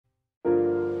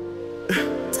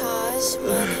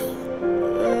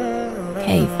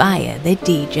Fire the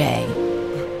DJ.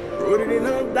 Wrote it in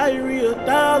her diary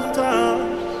 1,000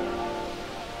 times.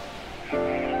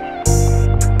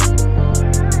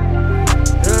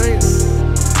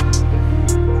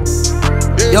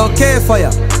 Yo,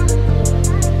 KFire.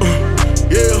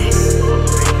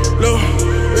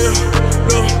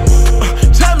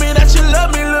 Tell me that you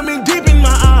love me, look me deep in my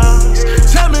eyes.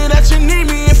 Tell me that you need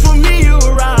me, and for me you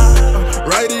arrive.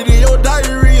 Write it in your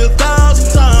diary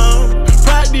 1,000 times.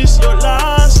 Practice your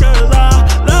lies, cause I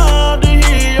love to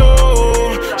hear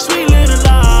your sweet little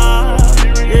lies.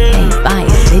 Yeah. Fire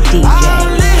the DJ. I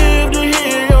live to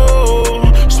hear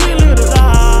your sweet little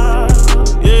lies.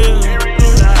 Yeah.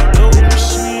 Those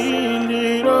sweet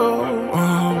little lies.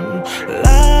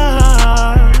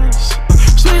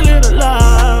 Sweet little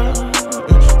lies.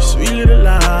 Sweet little lies. Sweet little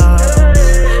lies.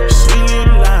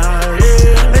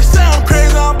 Yeah. They say I'm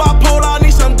crazy, I'm bipolar, I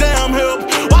need some damn help.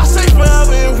 Why say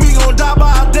forever if we gon' die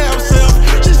by our damn self?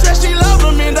 She said she loved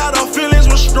him and that her feelings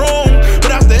were strong.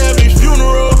 But after every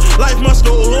funeral, life must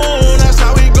go on. That's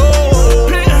how we go.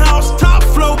 Penthouse, top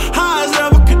floor, high as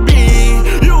ever could be.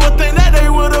 You would think that they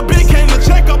would've been came to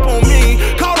check up on me.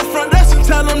 Call the front desk and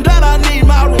tell them that I need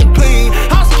my room clean.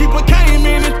 Housekeeper came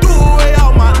in and threw away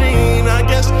all my lean. I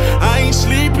guess I ain't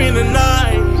sleeping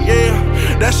tonight. Yeah,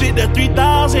 that shit, that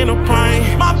 3,000 a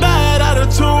pint. My bad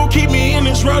attitude keep me in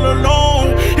this world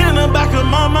alone. In the back of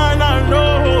my mind, I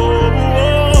know.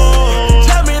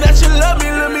 Tell me that you love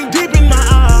me, look me deep in my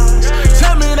eyes.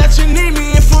 Tell me that you need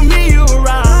me, and for me you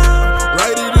arrive.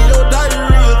 Write it in your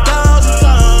diary 1,000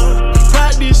 times.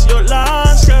 Practice your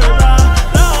lies, cause I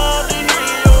love to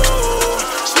hear your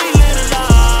sweet little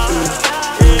lies.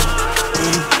 Yeah.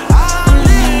 I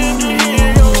live to hear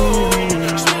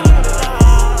your sweet little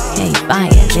lies.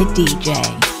 Fire the DJ.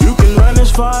 You can run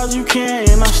as far as you can,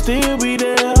 and I'll still be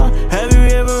there. Have you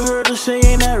ever heard the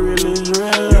saying that real is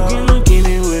real? You can look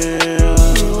anywhere.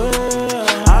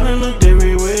 I done looked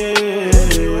everywhere.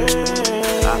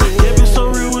 I kept it so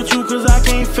real with you, cause I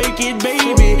can't fake it,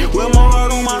 baby. Wear my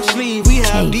heart on my sleeve, we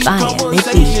have deep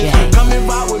conversations. Come and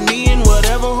vibe with me in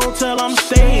whatever hotel I'm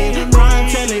staying. Crying,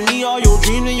 telling me all your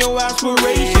dreams and your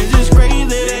aspirations. It's crazy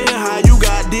how you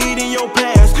got deed in your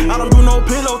past. I don't do no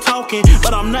pillow talking,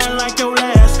 but I'm nothing like your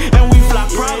last. And we fly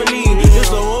privately, it's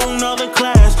a whole nother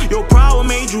class. Your pride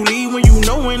made you leave when you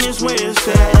know when it's where it's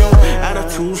at. Your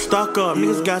attitude stuck up,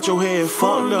 niggas got your head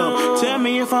fucked up. Tell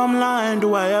me if I'm lying,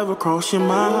 do I ever cross your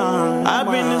mind? I've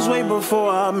been this way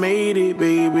before I made it,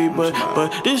 baby, but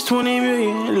this 20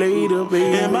 million later,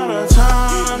 baby. And by the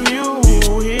time you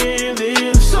hear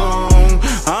this song,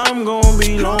 I'm gonna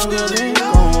be longer than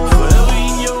gone. Forever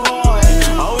in your heart,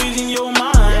 always in your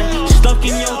mind, stuck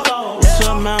in your thoughts,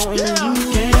 a mountain you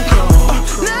can't climb.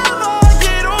 Never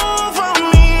get over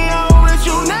me, I wish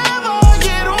you never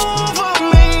get over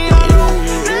me.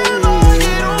 Never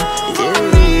get over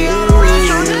me, I wish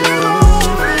you never.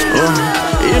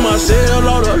 In my cell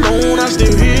all alone, I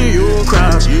still hear your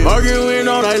cries. Arguing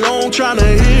all night long, trying to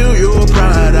heal your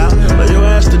pride out. Love your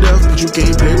ass to death, but you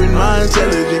can't play with my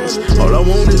intelligence. All I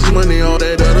want is money, all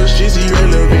that other shit's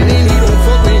irrelevant. And he don't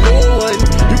fuck with no one,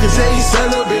 you can say he's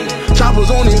celibate. Choppers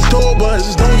on his tour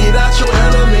bus, don't get out your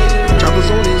element. Choppers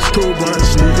on his tour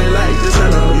bus, moving like the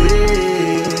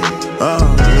celibate. Yeah,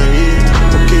 okay.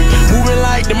 Moving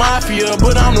like the Mafia,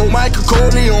 but I'm no Michael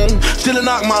Corleone. Still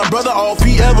knock my brother off,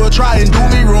 he ever try and do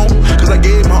me wrong. Cause I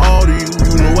gave my all to you,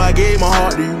 you know I gave my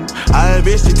heart to you. I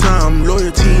invested time,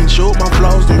 loyalty, and showed my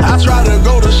flaws to you. I try to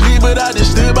go to sleep, but I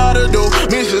just stood by the door.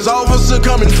 Missions officer,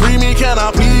 come and free me, can I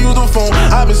please use the phone?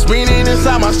 I've been spinning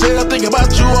inside myself, thinking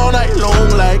about you all night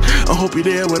long. Like, I hope you're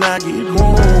there when I get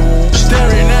home.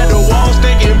 Staring at the walls,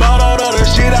 thinking about all the other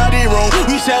shit I did wrong.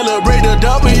 We celebrate the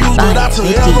W's, but I took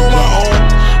L's on my own.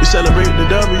 We celebrate the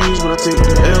W's, but I take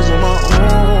the L's on my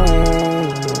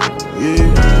own. Yeah,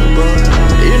 but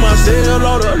in my cell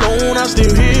all alone, I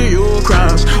still hear your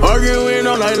cries. Arguing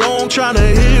all night long, trying to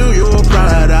heal your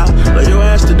pride out. Love your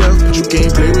ass to death, but you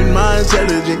can't play with my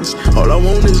intelligence. All I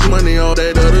want is money, all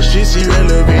that other shit's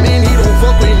irrelevant. And he don't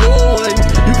fuck with no one,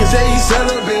 you can say he's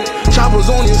celibate. Choppers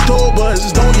on his tour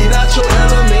bus, don't get out your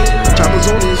element. Choppers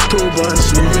on his tour bus,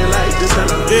 moving like this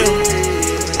celibate.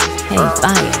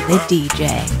 Fire the DJ.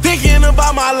 Thinking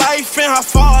about my life and how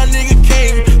far a nigga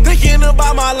came. Thinking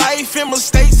about my life and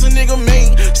mistakes a nigga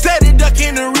made. Steady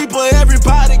ducking the reaper,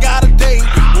 everybody got a day.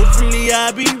 Hopefully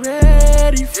I'll be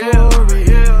ready for it.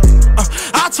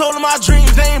 I told him my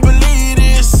dreams, they ain't believe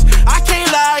this. I can't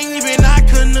lie, even I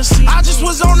couldn't see. I just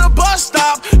was on the bus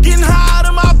stop, getting high out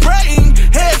of my brain.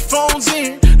 Headphones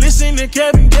in, listen to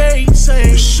Kevin Gates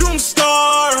saying, shooting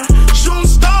star,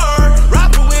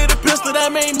 rapper with a pistol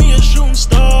that made me a shooter.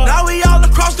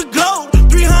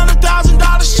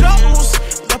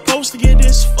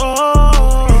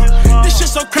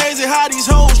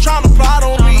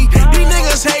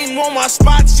 on my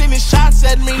spot, sending shots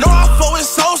at me. No, I flow in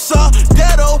Sosa,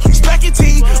 Ghetto,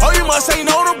 Spaghetti. Oh, you must ain't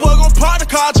know the boy gon' park the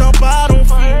car, jump out on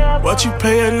feet. What you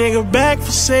pay a nigga back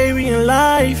for saving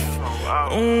life? I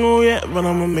don't know yet, but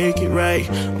I'ma make it right.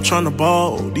 I'm tryna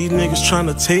ball, these niggas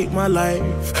tryna take my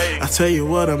life. I tell you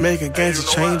what, I make a gangster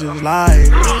change his life.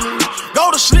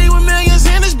 Go to sleep with millions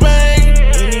in his bank,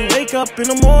 and he wake up in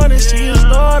the morning, see his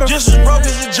daughter. Just as broke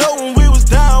as a joke when we was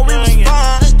down, we was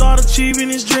fine. Start achieving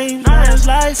his dreams, now his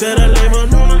life. Said I live on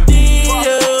the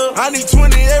deal. I need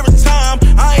 20 every time.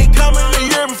 I ain't coming to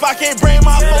Europe if I can't bring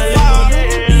my 4-5.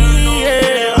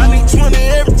 Yeah, I need 20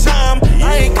 every time.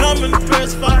 I ain't coming to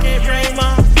press if I can't bring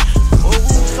my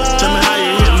 4-5. Tell me how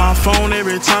you hit my phone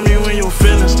every time you in your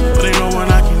feelings, but ain't no one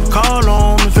I can call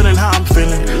on. I'm feeling how I'm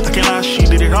feeling. I can't lie, she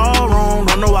did it all wrong.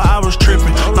 Don't know why I was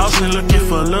tripping. Lost and looking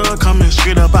for love, coming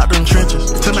straight up out them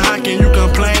trenches. Tell me how can you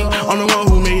complain? I'm the one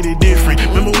who made it different.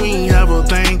 Remember we ain't have a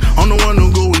thing. I'm the one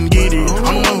who go and get it.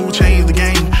 I'm the one who changed the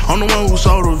game. I'm the one who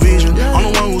saw the vision. I'm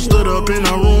the one who stood up in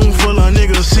a room full of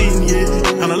niggas sitting,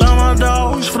 yeah. And I love my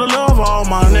dogs for the love of all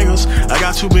my niggas. I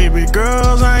got 2 baby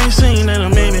girls I ain't seen in a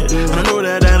minute, and I know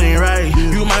that that ain't right.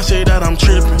 You might say that I'm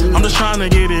tripping. I'm just trying to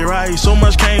get it right. So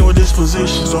much came with this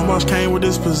position. So much came with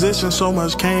this position. So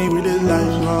much came with this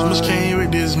life. So much came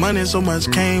with this money. So much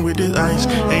came with this ice.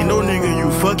 Ain't no nigga you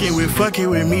fucking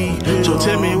with me. So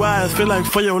tell me why I feel like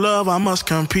for your love I must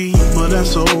compete. But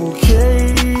that's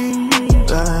okay.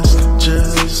 That's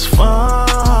just fine.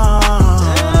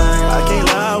 I can't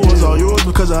lie, I was all yours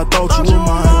because I thought you were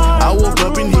mine. I woke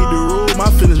up and hit the road, my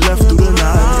feelings left through the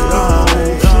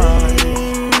night.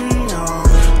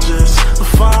 Just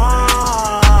fine.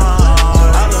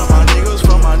 I love my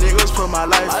niggas for my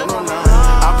life on the line.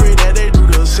 I pray that they do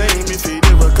the same if it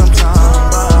ever come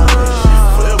time.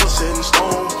 Forever set in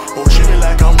stone. Oh, treat me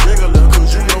like I'm regular,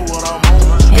 cause you know what I'm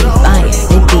on. Hey, Fire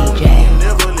the DJ.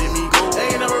 Never let me go. They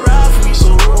ain't never ride for me, so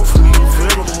roll for me.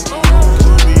 Forever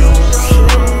gonna be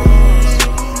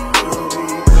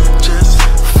just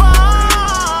fine.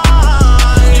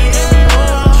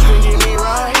 Get me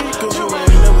right, cause you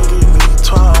ain't never get me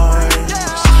twice.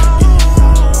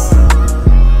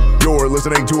 You're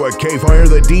listening to a K-Fire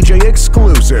the DJ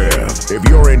exclusive. If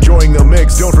you're enjoying the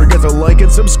mix, don't forget to like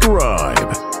and subscribe.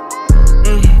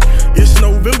 It's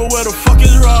November, where the fuck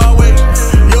is Broadway?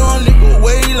 Young nigga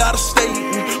way out of state.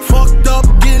 Fucked up,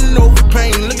 getting over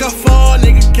pain. Look how far a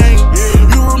nigga came.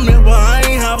 You remember I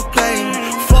ain't have a thing.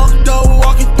 Fucked up,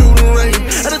 walking through the rain.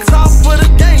 At the top of the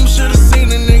game, should've seen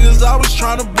the niggas I was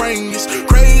trying to bring. It's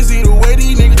crazy the way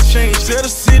these niggas change. Tell the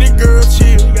city girl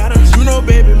chill. You know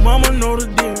baby mama know the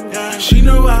deal. She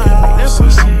know I that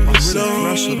pussy.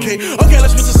 Okay,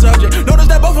 let's switch the subject. Notice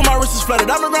that both of my wrists is flooded.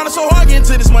 I've been grinding so hard getting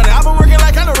to this money. I've been working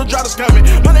like I know the drop is coming.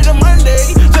 Monday to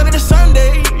Monday, Sunday to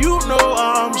Sunday. You know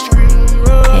I'm screaming.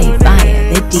 Hey,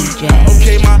 Fire the DJ.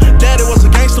 Okay, my daddy was a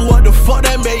gangster. What the fuck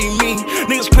that made me?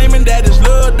 Niggas claiming that it's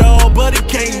love, dog, but it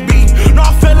can't be. No,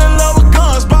 I fell in love with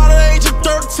guns by the age of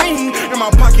 13. In my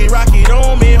pocket, rocket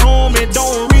on me, home, it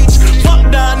don't reach.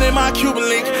 Fuck down in my Cuban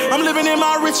Links. I'm living in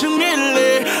my rich and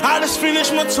Italy. I just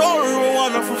finished my tour, a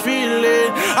wonderful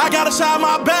feeling. I got inside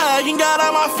my bag and got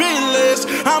out my feelings.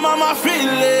 I'm on my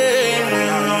feelings.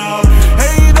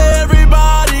 Hey there,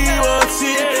 everybody, what's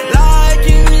it like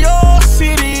in your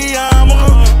city? I'm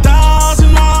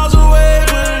 1,000 miles away,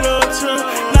 but look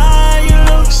tonight, you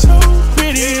look so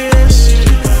pretty.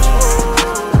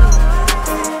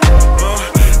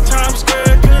 Times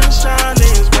Square can shine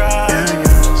as bright.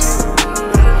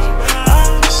 I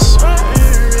swear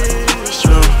it's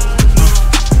true.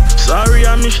 Sorry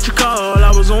I missed your call,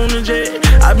 I was on the jet.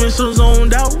 I've been so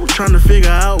zoned out, trying to figure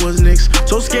out what's next.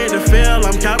 So scared to fail,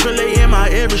 I'm calculating my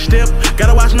every step.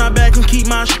 Gotta watch my back and keep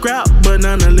my scrap, but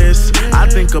nonetheless, I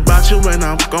think about you when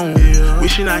I'm gone.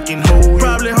 Wishing I can hold you.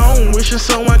 Probably home, wishing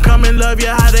someone come and love you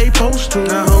how they supposed to.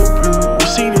 I hope you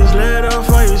see this letter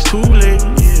before it's too late.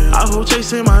 I hope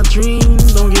chasing my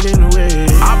dreams don't get in the way.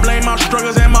 I blame my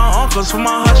struggles and my uncles for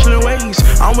my hustling ways.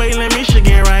 I'm waiting in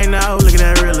Michigan right now, look at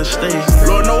that real estate.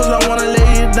 Lord knows I wanna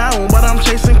lay it down, but I'm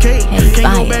chasing cake.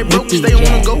 Can't go back broke, stay on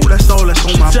the go, that's all that's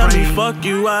on my brain. She tell me fuck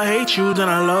you, I hate you, then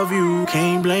I love you,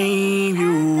 can't blame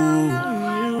you.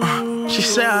 She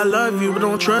said I love you, but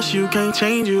don't trust you, can't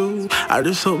change you. I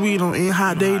just hope we don't end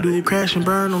how they do, crash and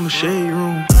burn on the shade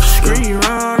room. Screen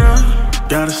runner,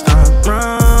 gotta stop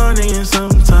running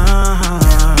sometime.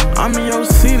 I'm in your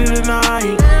city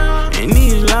tonight, and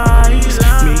these lights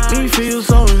make me feel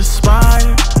so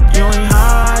inspired. You ain't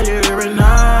higher and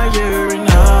higher and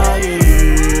higher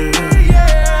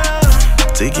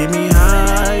to get me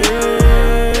higher.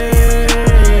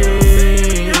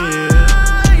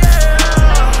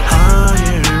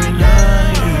 Higher and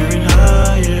higher and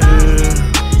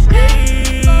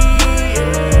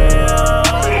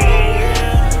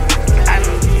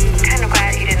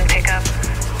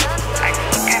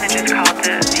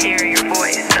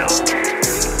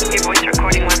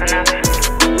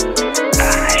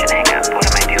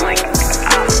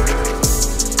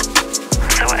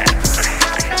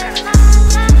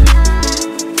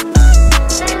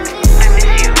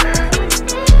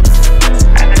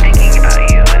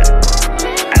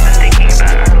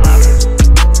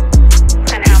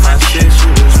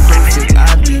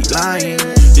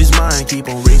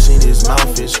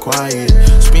quiet.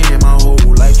 Spending my whole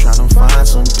life trying to find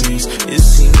some peace. It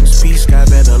seems peace got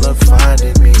better luck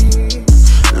finding me.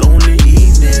 Lonely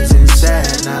evenings and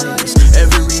sad nights.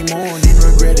 Every morning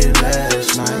regretted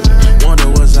last night. Wonder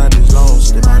was I just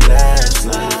lost in my last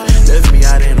life. Left me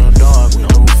out in the dark with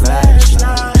no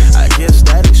flashlight. I guess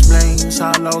that explains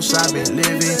how lost I've been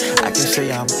living. I can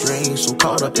say I'm drained, so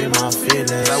caught up in my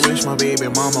feelings. I wish my baby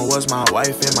mama was my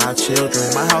wife and my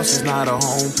children. My house is not a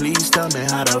home, please tell me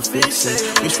how to fix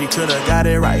it. Wish we could've got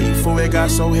it right before it got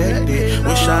so hectic.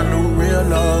 Wish I knew real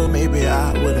love, maybe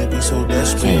I wouldn't be so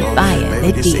desperate.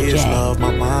 Maybe this is love,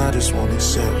 my mind just won't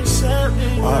accept it.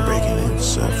 Heartbreaking and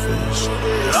selfish.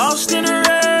 Lost in the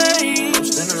rain,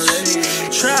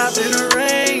 trapped in the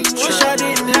rain. Wish I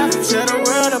didn't have to tell the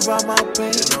world about my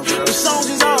pain. The songs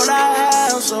is all I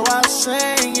have, so I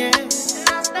sing it.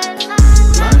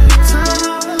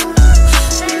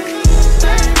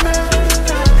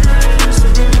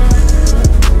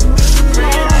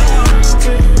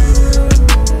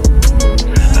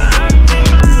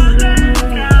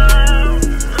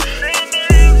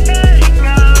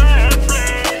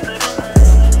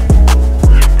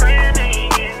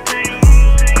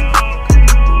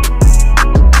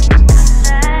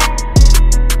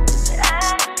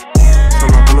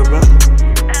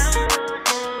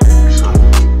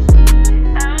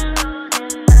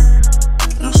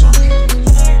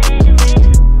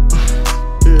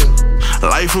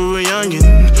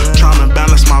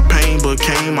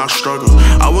 My struggle.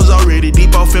 I was already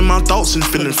deep off in my thoughts and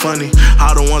feeling funny.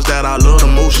 How the ones that I love the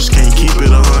most just can't keep it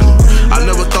 100. I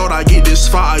never thought I'd get this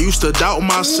far. I used to doubt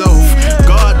myself.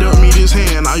 God dealt me this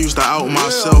hand, I used to out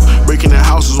myself. Breaking in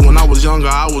houses when I was younger,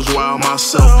 I was wild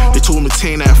myself. They told me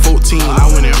 10 at 14,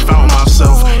 I went and found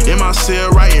myself. In my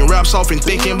cell writing raps off and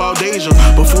thinking about Deja.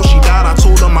 Before she died, I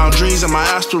told her my dreams and my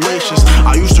aspirations.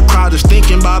 I used to cry just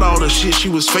thinking about all the shit she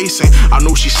was facing. I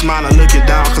know she's smiling looking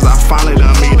down cause I finally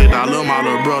done made it. I love my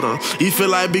little brother. He feel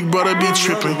like big brother be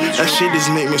tripping. That shit just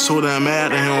make me so damn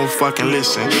mad and he don't fucking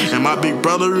listen. And my big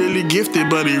brother really gifted,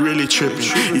 but he really tripping.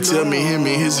 He tell me him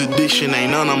and his addiction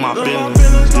ain't none of my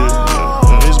business.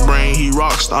 In his brain he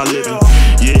rockstar living.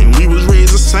 Yeah, and we was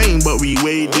raised the same, but we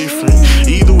way different.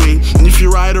 Either way, if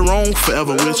you're right or wrong,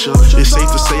 forever with you. It's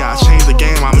safe to say I changed the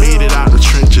game, I made it out the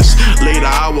trenches. Later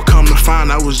I would come to find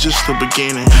that was just the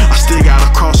beginning. I still gotta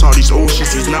cross all these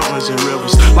oceans, these mountains and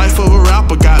rivers. Life of a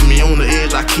rapper got me on the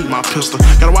edge, I keep my pistol.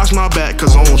 Gotta watch my back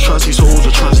cause I don't trust these hoes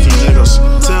or trust these niggas.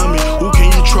 Tell me, who can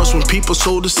you trust when people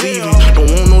so deceiving? Don't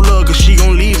want no love cause she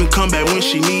gon' leave and come back when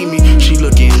she need me. She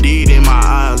looking dead in my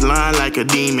eyes, lying like a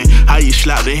demon. How you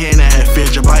slap the hand that had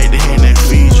fed you, bite the hand that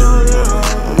feed you.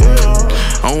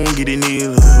 I don't get it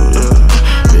neither. I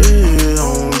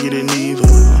don't get it neither.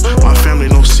 My family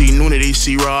don't see none of they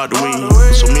see Rod the way.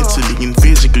 So mentally and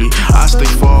physically, I stay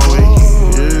far away.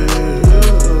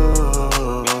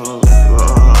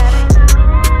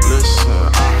 Listen,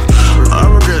 I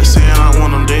regret saying I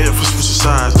want them dead for switching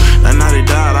sides. That night they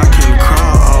died, I couldn't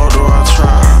cry, although I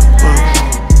tried.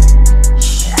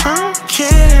 I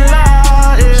can't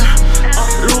lie, yeah.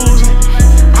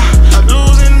 I'm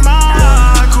losing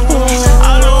my cool.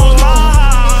 I lose my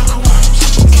cool.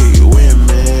 Okay,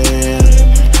 women,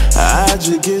 I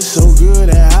just get so good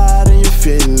at hiding your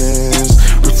feelings.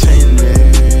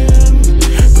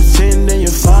 Pretending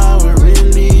you're fine when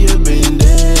really you've been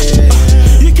dead.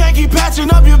 You can't keep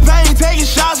patching up your pain, taking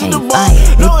shots at the bar.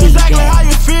 Know exactly how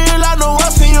you feel, I know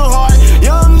what's in your heart.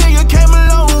 Young nigga came a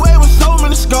long way with so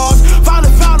many scars.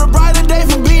 Finally found a brighter day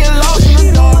from being lost in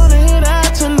the dark. Wanna hear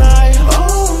that tonight?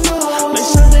 Oh no, there's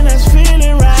something that's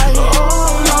feeling right.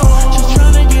 Oh no, just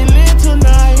tryna get lit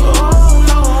tonight. Oh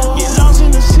no, get lost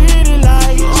in the city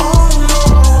lights. Oh no,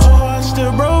 heart's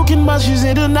still broken but she's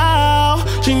in denial.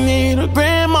 She need a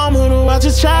grandmama to watch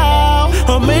her child.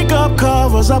 Her makeup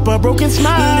covers up a broken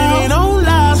smile. Living on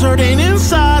lies, hurting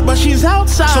inside but she's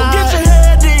outside. So get your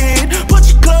head in, put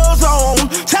your clothes on.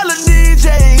 Tell the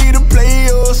DJ to play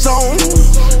your song.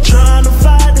 Trying to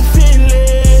fight the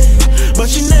feeling, but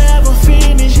you never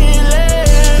finish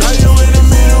healing. Now you in the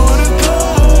middle of the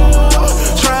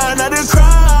club, trying not to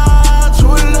cry to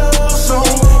a love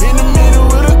song. In the middle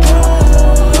of the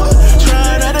club,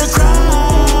 trying not to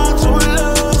cry to a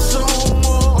love song.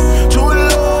 To a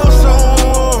love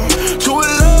song, to a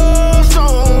love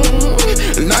song.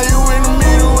 Now you in the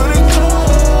middle of the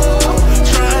club,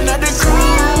 trying not to cry.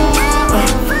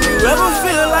 You ever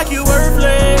feel like you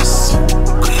worthless?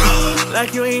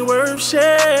 Like you ain't worth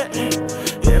shit.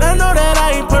 And I know that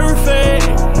I ain't perfect,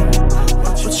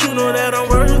 but you know that I'm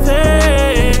worth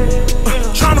it.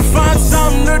 Tryna find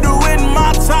something to do with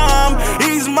my time,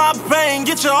 ease my pain,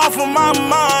 get you off of my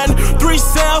mind. 3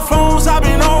 cell phones, I've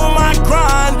been on my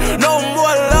grind.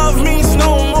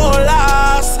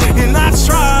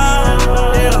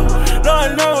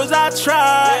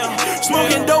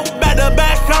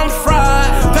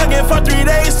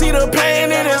 they see the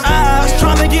pain in his eyes,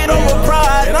 trying to get over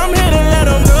pride, and I'm here to let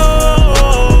him know.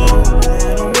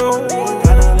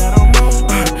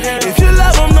 If you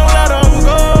love him, don't let him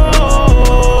go.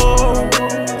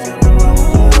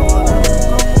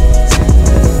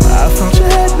 I found your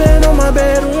headband on my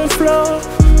bedroom floor.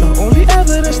 The only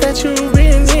evidence that you've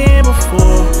been here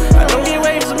before. I don't get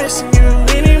waves missing you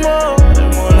anymore.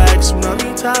 They're more like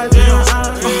tsunami tides in your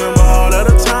eyes. Remember all of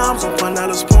the times on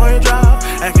Pinellas Point Drive,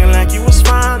 acting like you was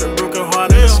fine, a broken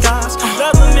heart in skies.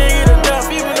 Love a nigga to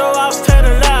death, even though I was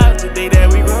telling lies. The day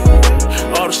that we run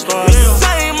away, all the stars. It's the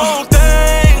same old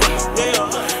thing.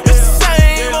 It's the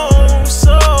same old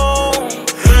soul.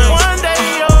 One day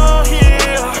you're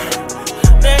here,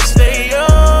 next day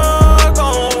you're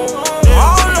gone.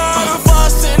 All of the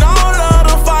fussing, all of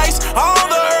the fights, all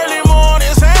the early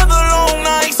mornings and the long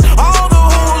nights, all the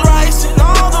who's right and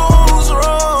all the who's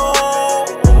wrong.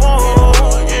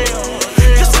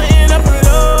 Just sitting up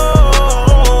alone.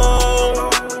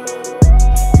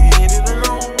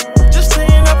 Just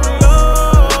sitting up alone.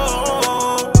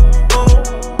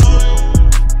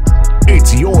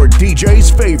 It's your DJ's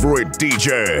favorite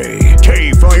DJ,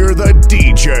 K-Fire the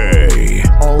DJ.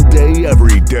 All day,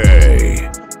 every day.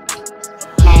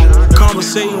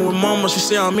 Conversating with mama, she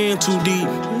say I'm in too deep.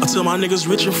 I tell my niggas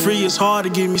rich and free, it's hard to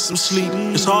give me some sleep.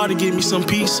 It's hard to give me some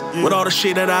peace with all the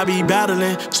shit that I be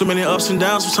battling. So many ups and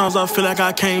downs, sometimes I feel like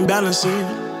I can't balance it.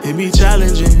 It be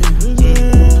challenging,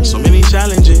 so many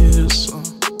challenges.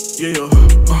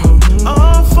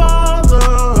 Oh, Father,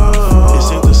 it's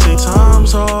safe to say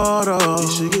times harder.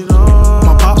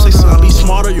 My pop say, son, be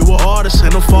smarter, you an artist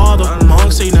and a father.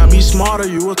 Mom say, now be smarter,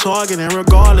 you a target, and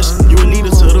regardless, you a leader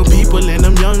to them people, and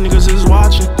them young niggas is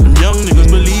watching. Them young niggas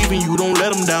believe in you, don't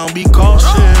let them down, be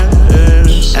cautious.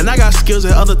 And I got skills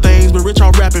at other things, but rich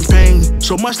on rapping pain.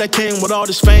 So much that came with all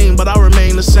this fame, but I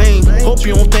remain the same. Hope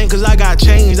you don't think, cause I got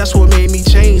changed, that's what made me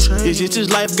change. It's just this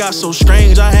life got so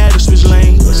strange, I had to switch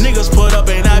lanes. Niggas put up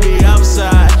and I be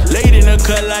outside, laid in the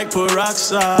cut like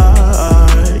peroxide.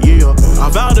 Yeah, I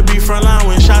vowed to be frontline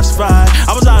when shots fired.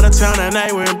 I was out of town that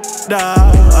night when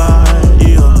died.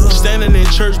 Yeah, standing in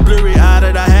church blurry-eyed,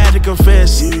 I had to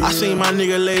confess. I seen my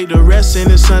nigga lay to rest in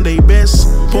his Sunday best.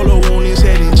 Polo on his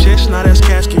head and chest, now that's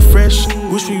casket fresh.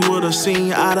 Wish we would've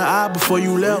seen eye to eye before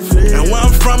you left. And where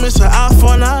I'm from, it's an eye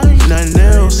for an eye, nothing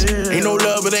else. Ain't no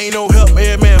love, but ain't no help,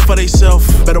 every man for theyself.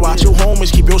 Better watch your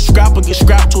homies, keep your scrap or get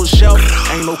scrapped to a shelf.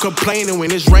 Ain't no complaining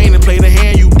when it's raining, play the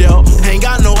hand you dealt. Ain't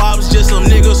got no options, just some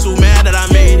niggas who mad that I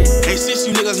made it. Hey, since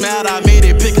you niggas mad I made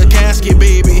it, pick a casket,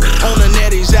 baby. On the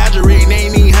net, exaggerating,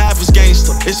 ain't even half as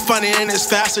gangster. It's funny and it's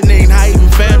fascinating how even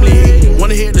family hate.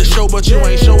 Wanna hit the show, but you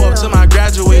ain't show up to my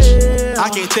graduation. I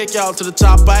can't take y'all to the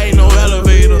top, I ain't no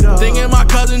elevator. Thinking my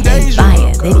cousin Deja,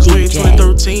 I was way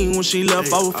 2013 when she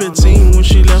left, I was 15 when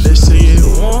she left. They say it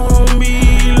won't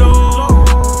be long,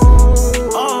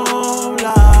 all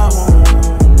I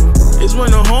want is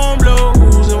when the horn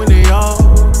blows and when they all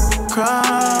cry.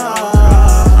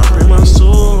 I bring my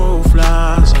soul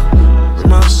flies, bring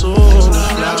my soul flies.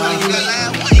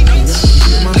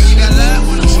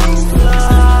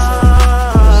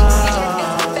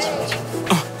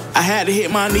 I had to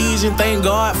hit my knees and thank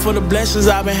God for the blessings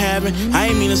I've been having. I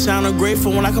ain't mean to sound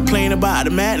ungrateful when I complain about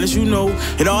the madness, you know.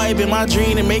 It always been my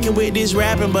dream to make it with this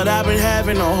rapping, but I've been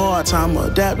having a hard time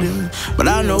adapting. But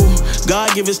I know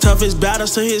God give his toughest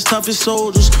battles to his toughest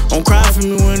soldiers. Don't cry for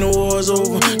me when the war's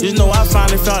over. Just know I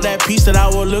finally found that peace that I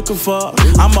was looking for.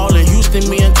 I'm all in Houston,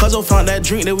 me and Cuzzo found that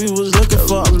drink that we was looking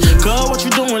for. Cuz, what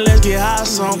you doing? Let's get high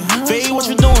some. Fade, what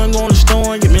you doing? Go in the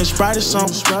store and get me a Sprite or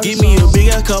something. Give me a big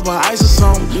ass cup of ice or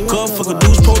something. Cuz, fuck a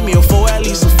deuce, pour me a 4, at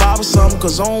least a 5 or something.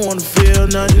 Cause I don't wanna feel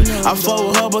nothing. I fuck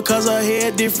with her because her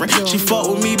hair different. She fuck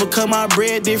with me because my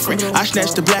bread different. I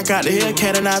snatched the black out the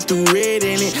Hellcat and I threw red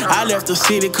in it. I left the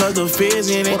city cause the feds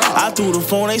in it. I threw the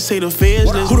phone, they say the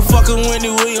feds list. Who the fuck is Wendy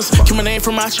Williams? Keep my name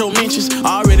from out your mentions.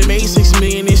 I already made 6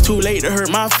 million, it's too late to hurt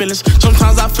my feelings.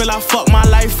 Sometimes I feel I fuck my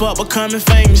life up becoming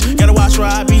famous. Gotta watch where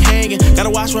I be hanging, gotta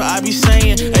watch what I be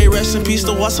saying. Hey, rest in peace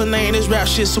to what's her name, this rap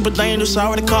shit super dangerous. I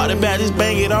already caught the bat, just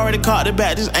bang it, already caught the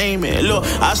bat, just aim it. Look,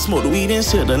 I smoke the weed and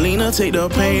sip the leaner, take the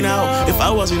pain out. If I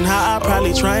wasn't high, I'd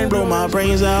probably try and blow my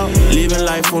brains out. Living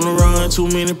life on the run, too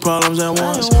many problems at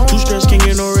once. Too stressed, can't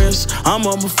get no rest, I'm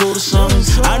up before the sun.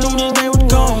 I knew this day would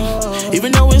come,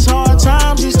 even though it's hard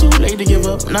times, it's too late to give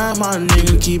up. Nah, my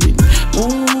nigga, keep it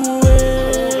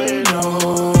moving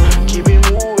on. Keep it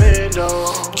moving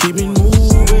on. Keep it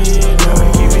moving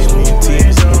on. Keep it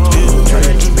moving on. Try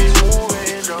to keep it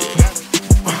moving on.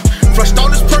 Flushed all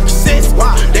this Percocets,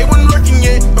 they wasn't working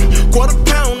yet. Quarter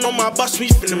pound on my bus, we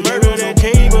finna murder that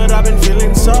K, but I've been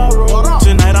feeling sorrow.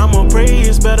 Tonight I'ma pray,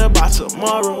 it's better about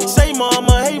tomorrow. Say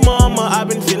mama, hey mama, I've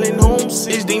been feeling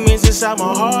homesick. These demons inside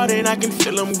my heart and I can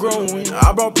feel them growing.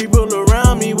 I brought people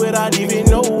around me without even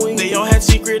knowing. They all had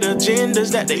secret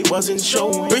agendas that they wasn't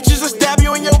showing. Bitches will stab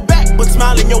you in your back, but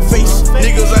smile in your face.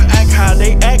 Niggas will act how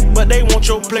they act, but they want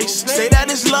your place. Say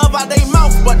that it's love out they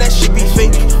mouth, but that shit be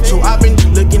fake. So I've been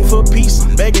looking for peace,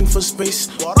 begging for space.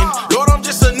 And Lord, I'm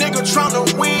just a nigga tryna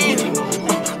win.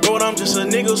 Lord, I'm just a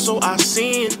nigga, so I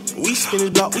sin. We spin his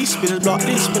block, we spin his block,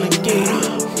 then spin again.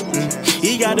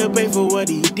 He gotta pay for what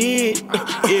he did.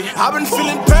 Yeah, I've been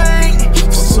feeling pain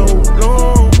for so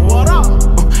long. What up?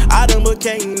 I done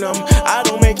became numb. I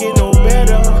don't make it no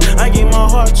better. I give my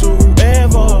heart to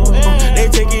whoever. They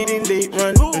take it and they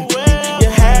run. You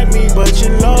had me, but you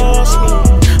lost me.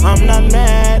 I'm not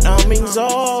mad, I'm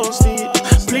exhausted.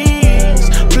 Please,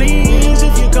 please,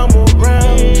 if you come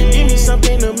around, give me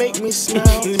something to make me smile.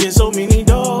 It's been so many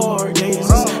dark days.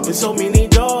 It's been so many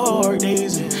dark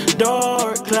days.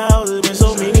 Dark clouds. It's been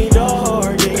so many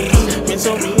dark days. Been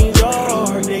so many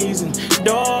dark days and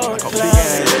dark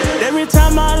clouds. Every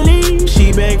time I leave,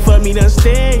 she beg for me to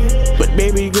stay, but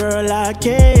baby girl, I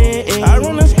can't. I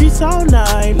run the streets all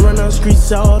night, run the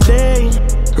streets all day,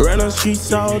 run the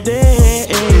streets all day.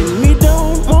 Me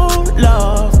don't want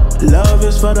love, love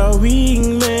is for the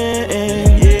weak man.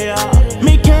 Yeah,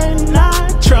 me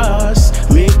cannot trust,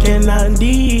 me cannot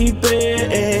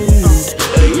depend.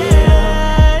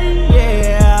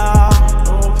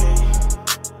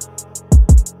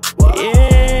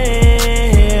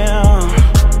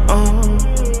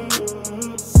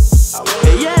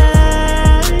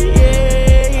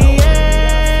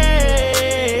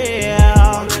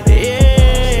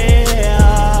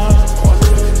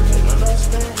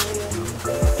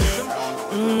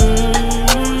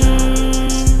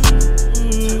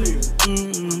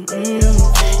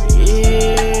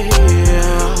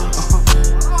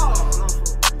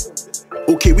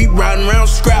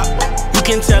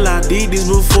 Did this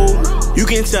before, you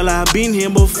can tell I've been here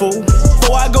before.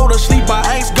 Before I go to sleep, I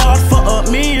ask God for a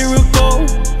miracle.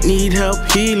 Need help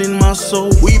healing my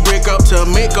soul. We break up to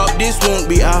make up, this won't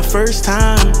be our first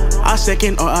time, our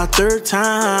second or our third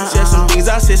time. Said some things,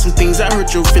 I said some things, I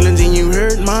hurt your feelings and you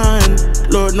hurt mine.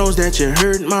 Lord knows that you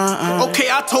hurt mine. Okay,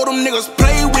 I told them niggas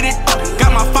play with it.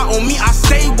 Got my fight on me, I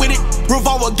stay with it.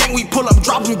 Revolver gang, we pull up,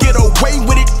 drop and get away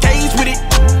with it. Cage with it.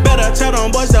 Better tell them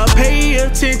boys to pay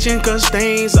attention, cause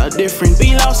things are different.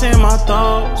 Be lost in my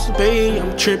thoughts, babe,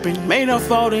 I'm tripping. Made her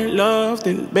fall in love,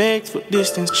 then begged for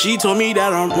distance. She told me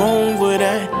that I'm wrong for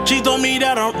that. She told me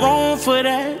that I'm wrong for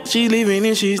that. She's leaving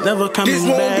and she's never coming back.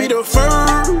 This won't be the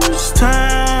first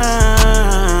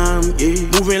time, yeah.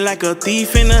 Moving like a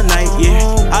thief in the night,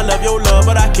 yeah. I love your love,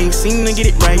 but I can't seem to get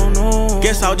it right.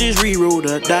 Guess I'll just re-roll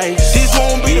the dice. This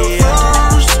won't be the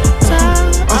first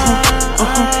time.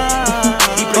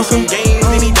 He played some games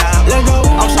and he died. Let go.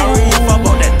 I'm sorry if I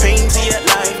brought that pain to your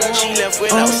life. She left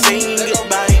without saying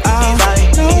goodbye.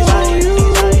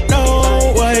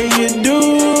 Know what you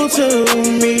do to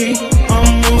me.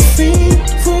 I'm a fiend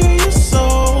for your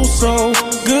soul, so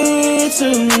good to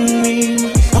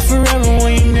me. I'll forever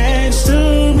want you next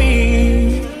to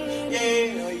me.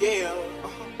 Yeah, yeah.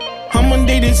 I'm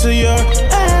addicted to your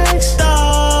ecstasy.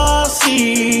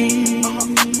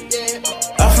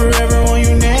 I forever want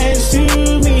you next to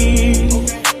me.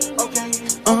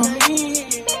 I'm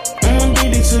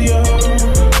addicted to your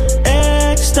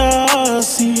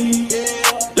ecstasy.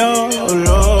 Lord,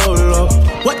 Lord, Lord.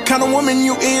 What kind of woman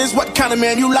you is? What kind of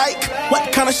man you like?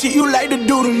 What kind of shit you like to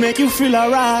do to make you feel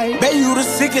alright? Babe, you the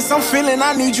sickest I'm feeling.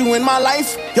 I need you in my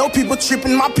life. Your people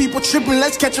tripping, my people tripping.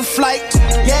 Let's catch a flight.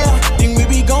 Yeah, think we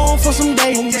be gone for some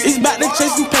days. It's about to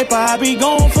chase some paper. I be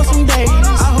gone for some days.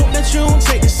 I hope that you don't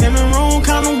take this in the wrong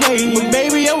kind of way. But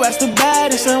baby, yo, that's the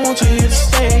baddest. I want you here to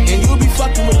stay. And you be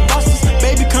fucking with bosses.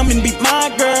 Baby, come and be my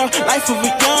girl. Life of a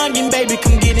youngin', baby,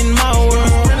 come get in my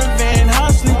world. In a van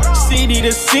hustling, city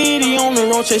to city, on the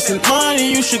road chasing money.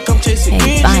 You should come chase it with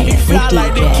me. Fly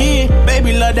like the kid,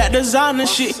 baby, love that designer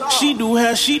shit. She do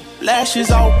hair, she lashes,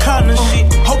 all kind of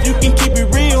shit. Hope you can keep it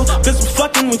real, cause I'm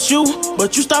fucking with you.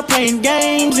 But you start playing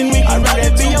games and we can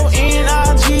rather be your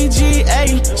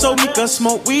N-I-G-G-A, so we can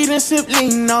smoke weed and sip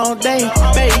lean all day.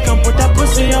 Baby, come put that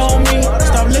pussy on me.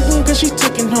 Stop listening cause she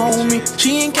taking home me.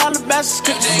 She ain't Calabasas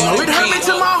cooking. It hurt me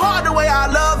to my heart the way I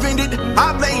love ended.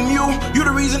 I blame you, you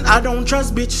the reason I don't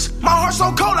trust bitches. My heart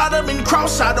so cold, I done been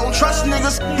crossed, I don't trust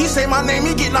niggas. He say my name,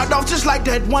 he get knocked off just like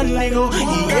that one nigga.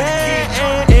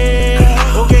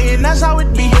 Yeah, okay, and that's how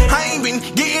it be. I ain't been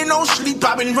getting no sleep,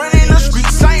 I've been running the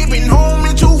streets. I ain't been home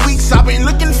in 2 weeks, I've been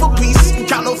looking for peace. In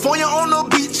California on the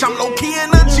beach, I'm low-key in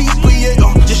the Jeep. But yeah,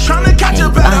 just trying to catch a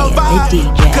better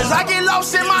vibe, cause I get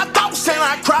lost in my thoughts. curse and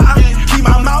I cry. Keep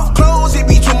my mouth closed, it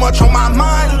be too much on my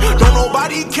mind. Don't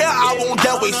nobody care, I won't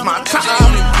dare waste my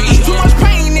time. It's too much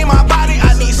pain in my body,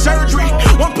 I need surgery.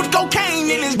 One put cocaine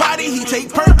in his body, he take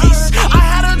Perkies. I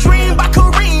had a dream by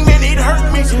Kareem and it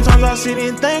hurt me. Sometimes I sit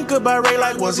and think about Ray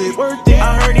like, was it worth it?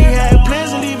 I heard he had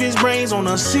plans to leave his brains on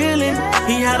the ceiling.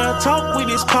 He had a talk with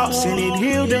his pops and it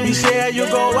healed him. He said you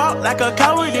go out like a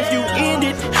coward if you end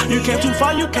it. You came too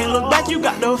far, you can't look back, you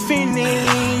got the finish.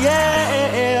 Yeah.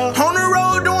 On the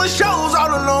road doing shows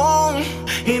all alone.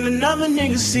 In another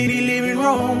nigga's city living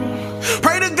wrong.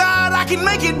 Pray to God I can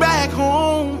make it back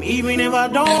home. Even if I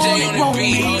don't, it won't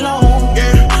be long.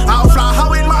 Yeah, I'll fly high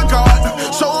with my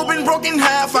God. Soul been broken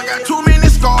half, I got too many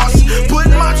scars. Put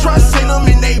my trust in them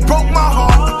and they broke my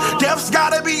heart. Death's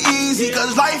gotta be easy,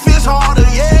 cause life is harder,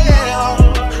 yeah.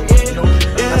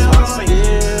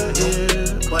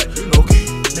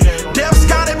 Death's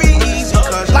gotta be easy,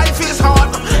 cause life is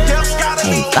harder. Death's gotta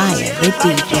be Fire the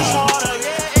DJ.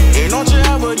 And don't you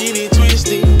ever get it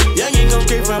twisted. Young ain't gon'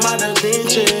 get from out the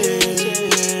ditches.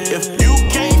 If you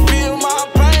can't feel my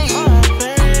pain,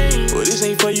 well, this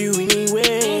ain't for you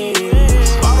anyway.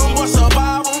 bottom boy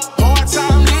survival, hard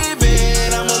time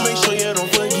living. I'ma make sure you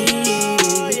don't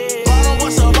forget. Bottom boy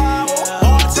survival,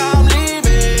 hard time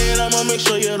living. I'ma make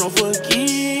sure you don't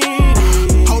forget.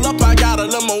 Hold up, I got a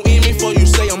little more in me before you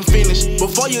say I'm finished.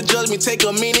 Before you judge me, take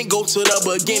a minute, go to the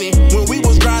beginning. When we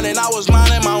was grinding, I was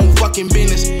minding my own fucking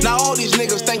business. Now all these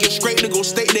niggas think it's straight to go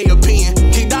state their opinion.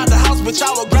 Kicked out the house, bitch,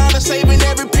 I was grinding, saving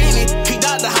every penny. Kicked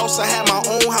out the house, I had my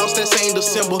own house that same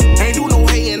December. Ain't do no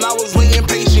hating, I was waiting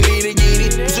patiently to get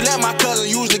it. Used to let my cousin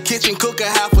use the kitchen, cook a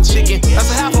half a chicken. That's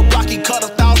a half a block, he cut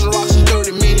 1,000 rocks in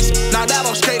 30 minutes. Now that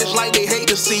I'm straight, it's like they hate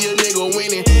to see a nigga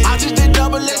winning. I just did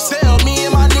double XL, me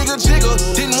and my nigga Jigger.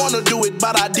 Didn't wanna do it,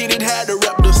 but I did it, had to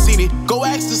rep the city. Go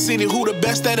ask the city who the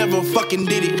best that ever fucking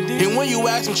did it. And when you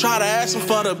ask them, try to ask them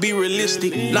for to be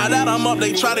realistic. Now that I'm up,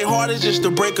 they try their hardest just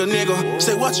to break a nigga.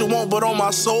 Say what you want, but on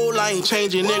my soul, I ain't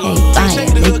changing, nigga. Can't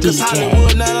shake the hood, cause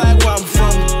Hollywood, nothing like where I'm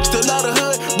from. Still love the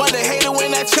hood, but they hate it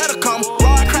when that cheddar come.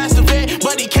 Rod crashed the vet,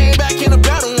 but he came back in a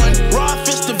better one. Rod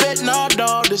fist the vet, nah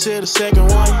dog, this here the second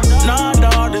one. Nah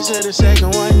dog, this here the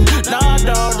second one. Nah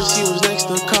dog, this he was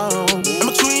next to come. And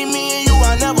between me and you,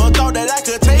 I never thought that I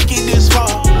could take it this far.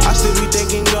 I still be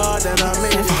thanking God that I'm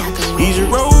in. He's a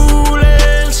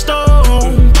rolling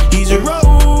stone. He's a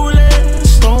rolling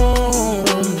stone.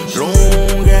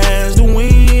 Long as the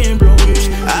wind blows,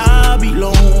 I'll be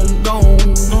long gone.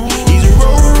 He's a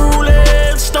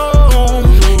rolling stone.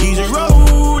 He's a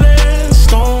rolling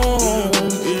stone.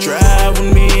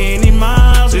 Driving many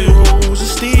miles and roads and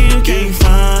still can't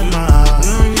find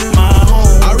my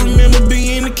home. I remember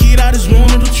being a kid, I just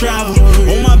wanted to travel.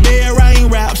 On my bed writing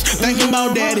raps, thinking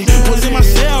about daddy. Was in my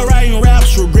cell writing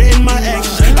raps, regretting my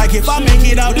actions. Like if I make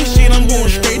it out this shit, I'm going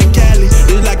straight to Cali.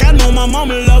 It's like I know my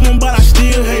mama love him, but I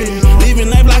still hate him. Living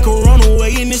life like a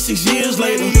runaway, and it's 6 years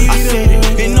later. I said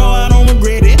it, and no, I don't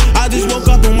regret it. I just woke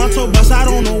up on my tour bus, I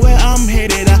don't know where I'm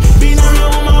headed. I've been out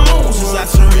here on my own since I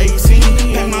turned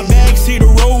 18. Pack my bags, hit the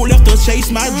road, left to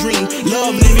chase my dream.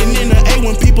 Love living in the A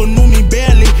when people knew me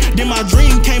barely. Then my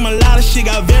dream came, a lot of shit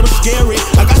got very scary.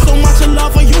 I got so much of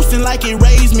love for Houston, like it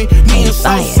raised me. Me and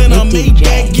Sauce in a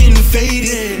Maybach getting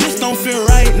faded. This don't feel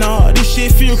right, nah, this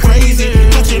shit feel crazy.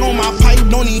 Touching on my pipe,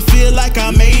 don't even feel like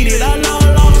I made it. I know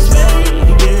I was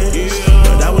famous,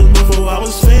 but that was before I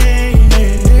was famous.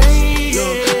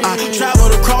 I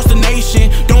traveled across the nation,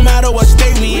 don't matter what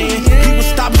state we in. People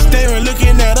stop and staring,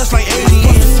 looking at us like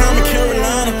aliens. Some time in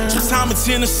Carolina, some time in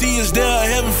Tennessee. Is there a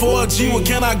heaven for a G? Where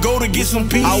can I go to get some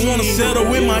peace? I wanna settle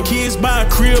with my kids, buy a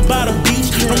crib by the beach.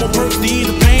 No more perks to ease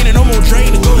the pain and no more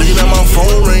drain to go. Looking at my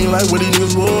phone ring like what these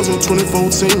niggas was in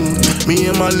 2014. Me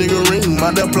and my nigga ring,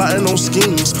 my dad plotting on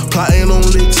schemes, plotting on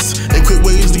licks, and quick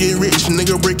ways to get rich.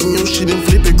 Nigga breaking your shit and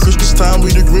flip it. Christmas time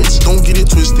we the Grinch, don't get it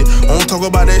twisted. I don't talk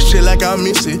about that shit like I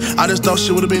miss it. I just thought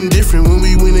shit would've been different when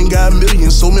we went and got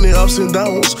millions. So many ups and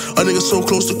downs, a nigga so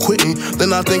close to quitting.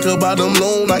 Then I think about them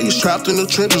long nights trapped in the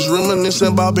trenches, reminiscing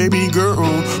about baby girl,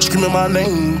 screaming my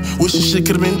name. Wishing shit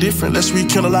could've been different, let's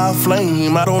rekindle our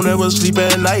flame. I don't ever sleep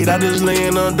at night, I just lay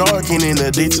in the dark. And in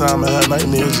the daytime I have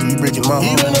nightmares, you breaking my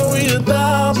heart. Even though we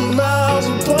 1,000 miles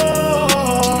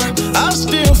apart, I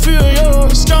still feel your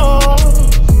scar,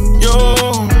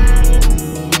 your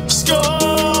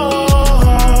scars.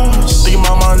 Think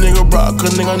about my nigga Brock,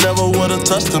 cause nigga never would've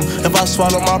touched him. If I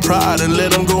swallow my pride and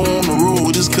let him go on the road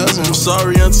with his cousin. I'm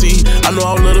sorry, auntie, I know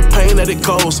all of the pain that it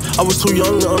caused. I was too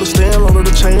young to understand all of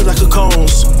the change I could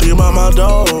cause. Think about my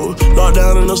dog, locked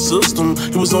down in the system.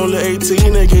 He was only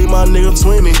 18, they gave my nigga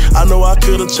 20. I know I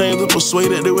could've changed and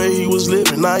persuaded the way he was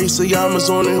living. Now he say I'm his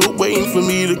only hope, waiting for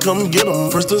me to come get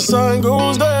him. First the sun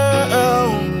goes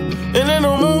down, and then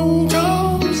the moon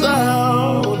comes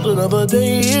out. Another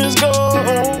day is gone,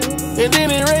 and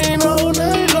then it rain all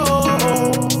night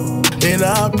long. And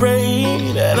I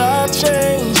pray that I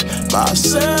change my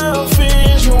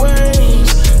selfish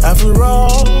ways. After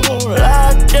all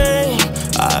I came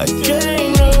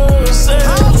to say,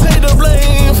 I'll take the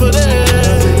blame for that.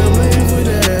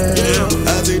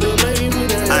 I'll take the blame for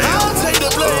that. I'll take the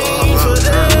blame for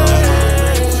that.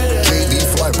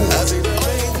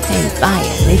 Hey,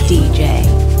 Fire the DJ.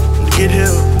 Get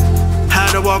here.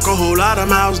 Had to walk a whole lot of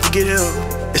miles to get here.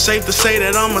 It's safe to say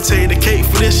that I'ma take the cake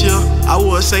for this year. I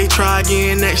would say try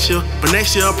again next year, but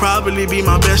next year'll probably be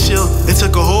my best year. It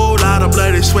took a whole lot of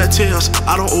blood and sweat tears.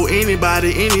 I don't owe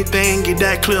anybody anything, get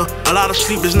that clear. A lot of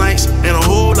sleepless nights and a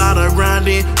whole lot of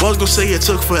grinding. Was gonna say it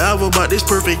took forever, but this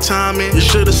perfect timing. You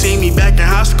should've seen me back in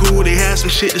high school, they had some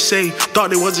shit to say.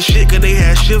 Thought they wasn't shit cause they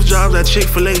had shift jobs at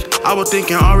Chick-fil-A. I was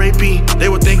thinking RAP, they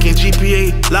were thinking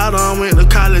GPA. A lot of them went to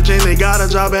college and they got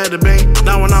a job at the bank.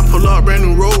 Now when I pull up brand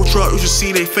new road truck, you should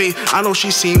see they face. I know she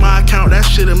seen my account, that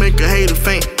shit'll make a hater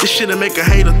faint. This shit'll make a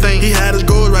hater think. He had his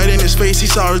goals right in his face. He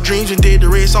saw his dreams and did the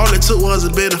race. All it took was a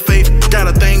bit of faith.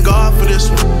 Gotta thank God for this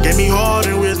one. Gave me heart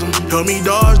and wisdom. Help me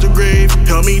dodge the grave.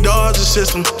 Help me dodge the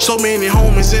system. So many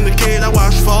homies in the cage, I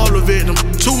watched fall the victim.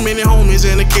 Too many homies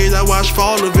in the cage, I watched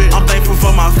fall the victim. I'm thankful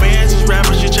for my fans, these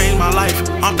rappers, you changed my life.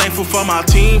 I'm thankful for my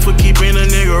team for keeping a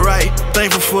nigga right.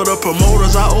 Thankful for the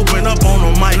promoters, I open up on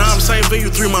the mic. Now I'm same venue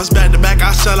 3 months back to back,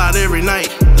 I sell out every night.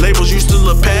 Labels used to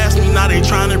look past me, now they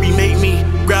tryna remake me.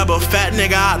 Grab a fat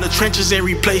nigga out the trenches and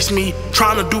replace me.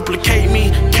 Tryna duplicate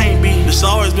me, can't be. It's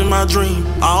always been my dream.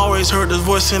 I always heard this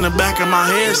voice in the back of my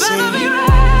head saying,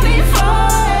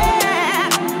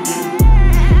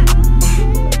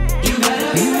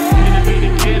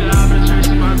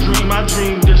 my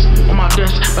dream this on my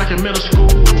desk back in middle school.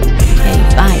 Hey,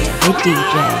 Fire the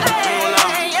DJ.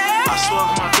 I swear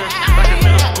on my desk back in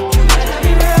middle school.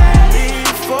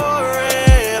 For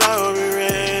it, I'll be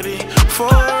ready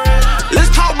for it. Let's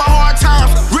talk about hard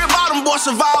times. Real bottom boy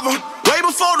survivor. Way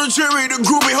before the jury, the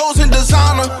groovy hoes and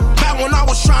designer. Back when I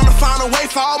was trying to find a way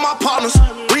for all my partners.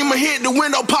 Rima hit the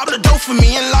window, pop the door for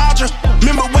me and larger.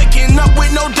 Remember waking up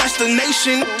with no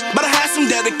destination, but I had some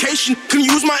dedication, couldn't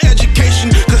use my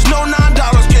education, cause no $9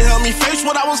 can help me face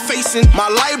what I was facing. My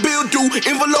light bill due,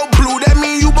 envelope blue, that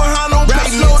mean you behind on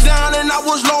payments. Slowed down and I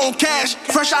was low on cash.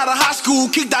 Fresh out of high school,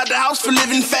 kicked out the house for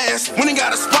living fast. When he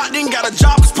got a spot, then got a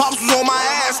job, cause Pops was on my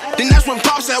ass. Then that's when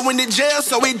Pops had went to jail,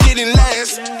 so it didn't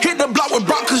last. Hit the block with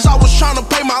Brock, cause I was trying to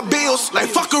pay my bills. Like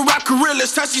fuck a rap career,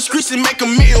 let's touch these streets and make a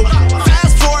meal.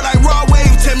 Fast forward like raw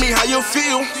wave, tell me how you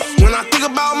feel. When I think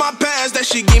about my past, that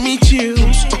shit give me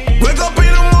chills. Wake up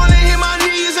in the morning, hit my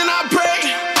knees and I pray,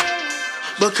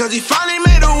 because he finally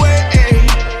made a way.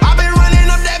 I've been running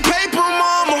up that paper,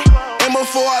 mama, and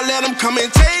before I let him come and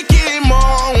take it,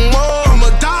 mama, I'ma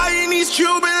die in these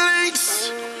Cuban Links.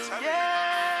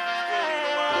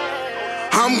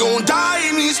 I'm gonna die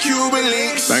in these Cuban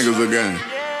Links. Thank us again.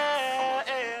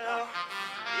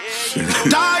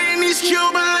 Die in these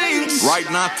Cuban Links. Right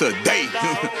now, today.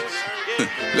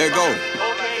 Let go.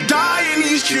 Die in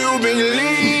these Cuban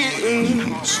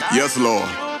Links. Yes, Lord.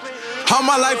 All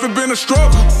my life has been a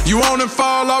struggle. You on and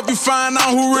fall off, you find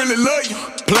out who really love you.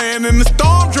 Playing in the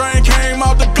storm drain, came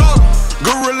out the gutter.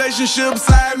 Good relationships,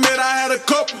 I admit I had a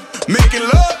couple. Making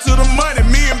love to the money,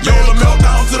 me and Yola melt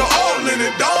down to the oil and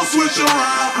it don't switch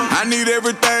around. I need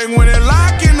everything when it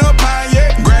locking up high,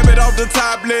 yeah. Grab it off the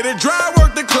top, let it dry,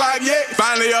 work the clock, yeah.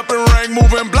 Finally up and rank,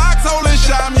 moving blocks, holding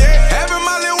shine, yeah. Having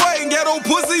my little way, ghetto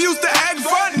pussy used to act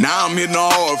funny. Now I'm hitting her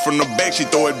hard from the back, she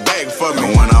throw it back for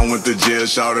me. When I went to jail,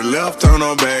 shouted left, turn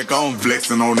her back on.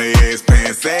 Flexing on their ass,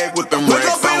 pants sag with them racks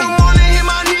on. Wake up in the morning, hit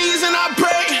my knees and I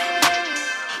pray,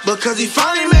 because he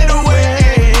finally made a way.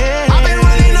 I've been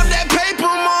running up that paper,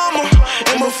 mama,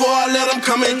 and before I let him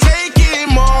come and take it,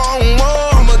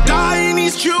 mama, I'ma die in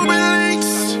these Cuban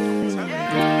Links.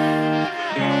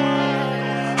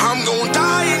 I'm gonna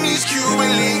die in these Cuban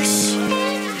Links.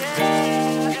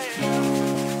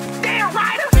 Damn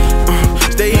right.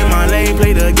 Stay in my lane,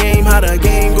 play the game, how the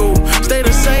game go. Stay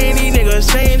the same, these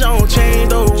niggas change, I don't change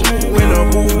though. In the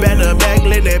booth, back to back,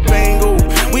 let that pain go.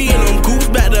 We in them goose,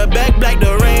 back to back, black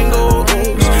the rain goes.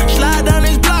 Slide down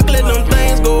this block, let them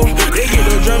things go. They get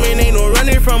no drumming, ain't no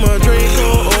running from a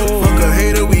Draco. Fuck a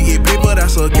hater, we get paper, that's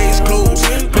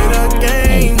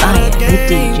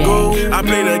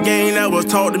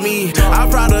talk to me. I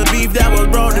proud of beef that was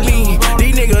brought to me.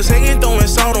 These niggas hanging, throwing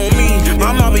salt on me.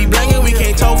 My mom be blanking, we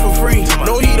can't talk for free.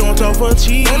 No, he don't talk for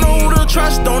cheap. Don't know who to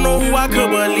trust, don't know who I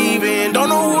could believe in. Don't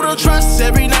know who to trust,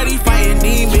 every night he fighting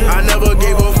demons. I never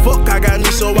gave a fuck, I got me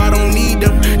so I don't need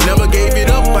them. Never gave it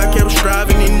up, I kept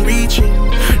striving and reaching.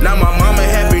 Now my mama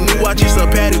happy, new watch, it's a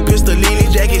Patty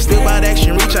Pistolini jacket, still by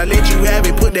action reach. I let you have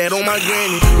it, put that on my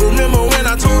granny. Remember when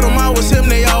I told them I was him,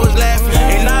 they always laughing.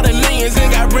 And now the millions and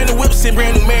got brand new whips and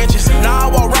brand new mansions. Now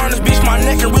I walk around this bitch, my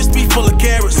neck and wrist be full of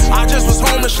carrots. I just was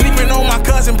homeless, sleeping on my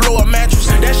cousin, blow a mattress.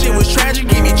 That shit was tragic,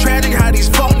 it be tragic how these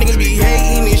fuck niggas be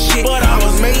hating this shit. But I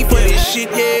was made for this shit,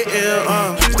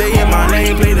 yeah. Stay in my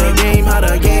lane, play the game, how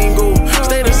the game go.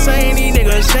 Stay the same, these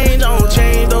niggas change, I don't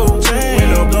change though.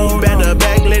 In the booth, back to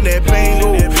back, let that pain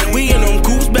go. We in them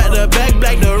coops, back to back,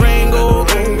 black the rain go.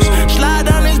 Slide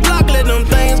down this block, let them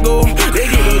things go. They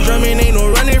get a drumming, ain't no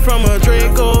running from a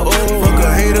Draco. Fuck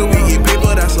a hater, we get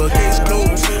paper, that's a case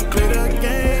closed. Play the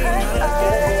game.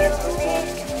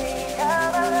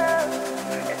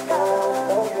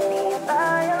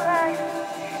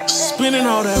 Spending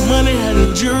all that money at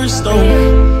the jewelry store.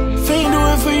 Fiend do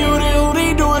it for you, then who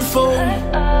they do it for?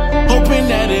 Hoping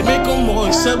that it make them more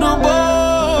acceptable.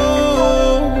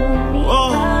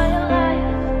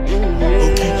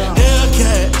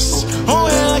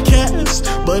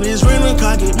 But it's really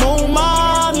could get more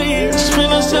mileage.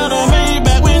 Spin a set of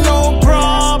Maybach with no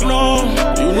problem.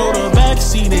 You know the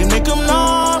backseat, they make them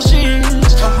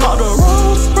nauseous. All the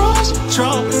Rolls-Royce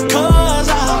truck, cause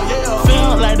I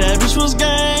felt like that bitch was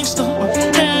gangsta.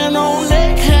 Hand on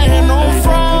neck, hand on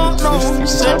front, no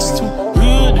sex too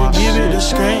good to give it a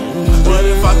scream. But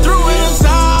if I threw it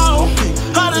out,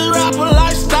 how this rapper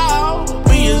lifestyle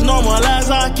be as normal as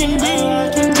I can be.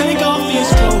 Take off these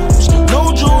clothes,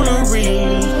 no jewelry.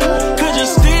 Could you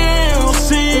still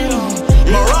see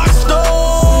my rockstar?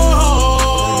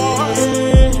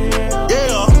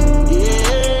 Yeah,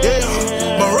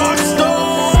 my rockstar.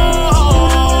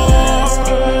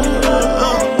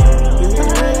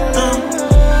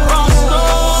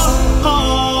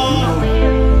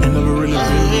 I never really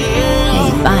been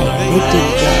Fire the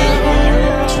DJ.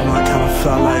 You know, I kind of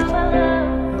felt like,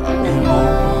 you know,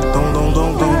 don't, you know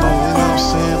what I'm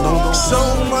saying? Don't. So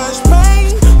much pain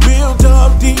built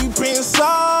up deep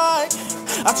inside.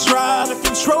 I try to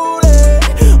control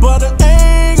it, but the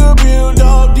anger built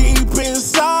up deep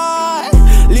inside.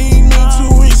 Lead me to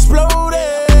explode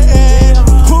it.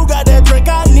 Who got that drink?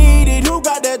 I need it. Who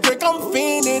got that drink? I'm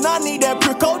fiending. I need that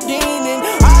pure codeine and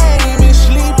I ain't even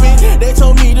sleeping. They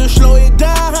told me to slow it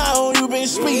down. How you been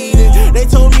speeding? They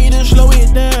told me to slow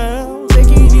it down. Take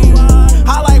it easy.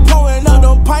 I like pouring up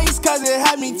them pints cause it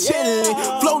had me chilling.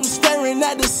 Floating, staring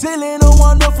at the ceiling, a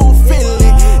wonderful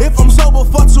feeling. If I'm sober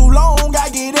for too long, I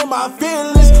get in my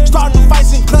feelings. Starting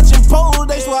fights and clutching poles,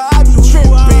 that's why I be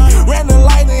tripping. Ran the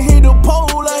light and hit the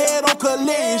pole, ahead on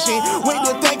collision. Went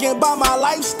to thinking about my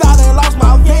lifestyle and lost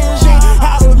my vision.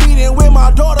 Had a meeting with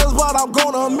my daughters, but I'm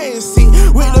gonna miss it.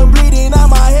 With the bleeding out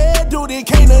my head, dude, it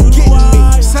can't get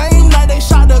me. Same night they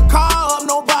shot the car up,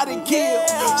 nobody killed.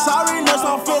 Sorry, nurse,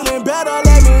 I'm feeling better,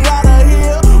 let me out of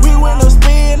here. We went to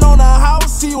spin on the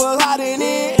house, he was hiding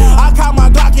in. I caught my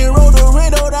Glock and rolled the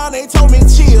window down, they told me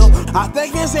chill. I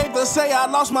think it's safe to say I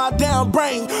lost my damn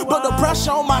brain, but the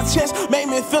pressure on my chest made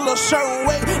me feel a certain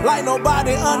way. Like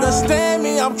nobody understand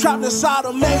me, I'm trapped inside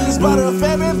a maze. But if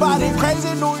everybody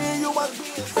crazy knew you must be.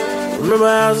 Remember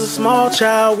as a small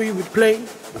child we would play.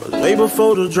 But way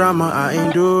before the drama, I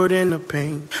endured in the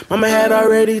pain. Mama had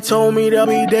already told me there'll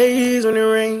be days when it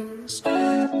rains.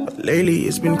 But lately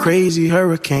it's been crazy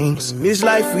hurricanes. This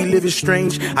life we live is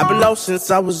strange. I've been lost since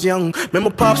I was young. Remember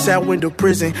Pops out went to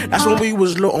prison. That's when we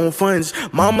was low on funds.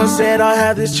 Mama said I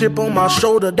have this chip on my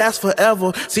shoulder, that's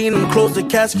forever. Seen him close the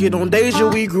casket on Deja,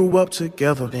 we grew up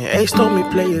together. Then Ace told me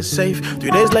play it safe.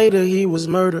 3 days later he was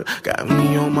murdered. Got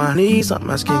me on my knees, I'm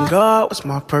asking God what's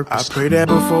my purpose. I pray that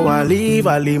before I leave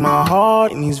my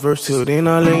heart in these verses. Till then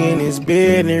I lay in this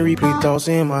bed and replay thoughts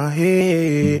in my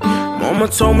head. Mama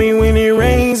told me when it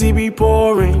rains it be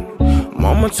pouring.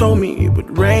 Mama told me it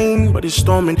would rain but it's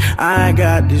storming. I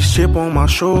got this chip on my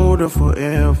shoulder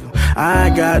forever. I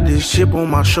got this chip on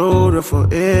my shoulder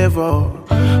forever.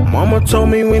 Mama told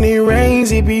me when it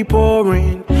rains it be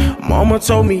pouring. Mama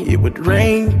told me it would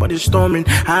rain but it's storming.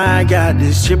 I got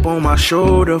this chip on my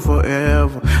shoulder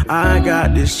forever. I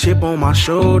got this chip on my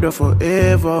shoulder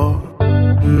forever.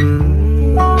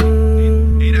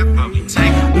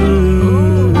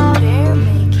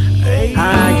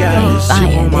 I got this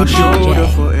chip on my shoulder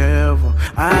forever.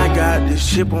 I got this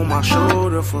chip on my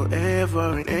shoulder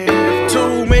forever and ever. To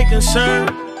who may concern,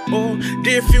 or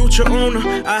dear future owner,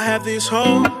 I have this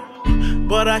heart.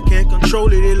 but I can't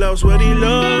control it. It loves what he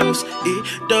loves,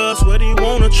 it does what he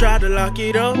wanna. Try to lock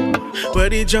it up,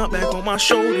 but it jumped back on my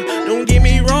shoulder. Don't get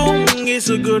me wrong, it's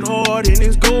a good heart and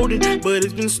it's golden, but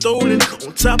it's been stolen.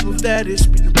 On top of that, it's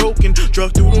been broken,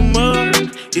 drugged through the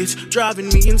mud. It's driving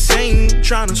me insane,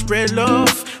 trying to spread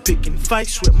love, picking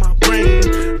fights with my brain.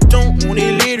 Don't want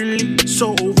it literally,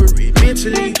 so over it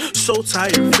mentally, so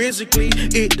tired physically.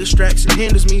 It distracts and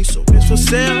hinders me, so it's for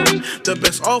sale. The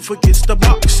best offer gets the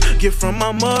box, gift from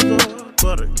my mother,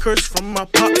 but a curse from my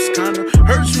pops. Kinda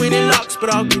hurts when it locks,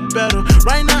 but I'll get better.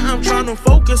 Right now I'm trying to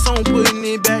focus on putting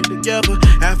it back together.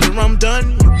 After I'm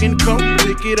done, you can come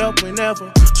pick it up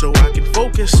whenever, so I can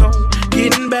focus on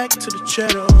getting back to the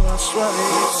cheddar. I swear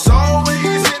it's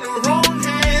always in the wrong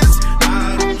hands.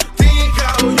 I don't think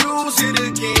I'll use it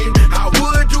again. I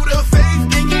would do the faith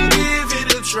thing and give it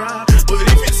a try, but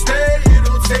if it stay,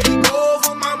 it'll take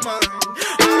over my mind.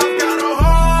 I've got a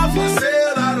heart for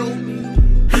sale, I don't need.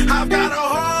 I've got a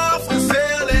heart for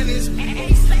sale and it's me.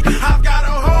 I've got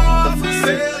a heart for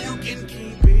sale, you can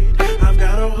keep it. I've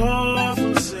got a heart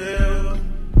for sale.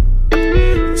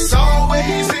 It's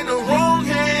always in the wrong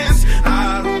hands.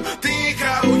 I don't think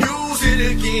I'll use it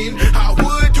again. I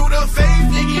would do the faith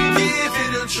thing and give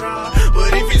it a try,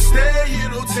 but if it stay,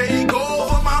 it'll take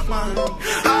over my mind.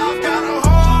 I've got a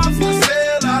heart for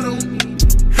sale, I don't need.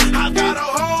 I've got a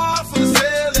heart for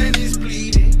sale and it's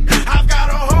bleeding. I've got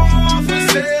a heart for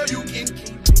sale, you can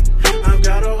keep it. I've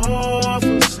got a heart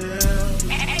for sale.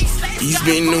 He's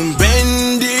been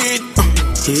abandoned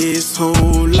his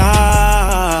whole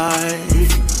life.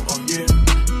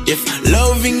 If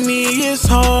loving me is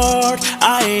hard,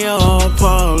 I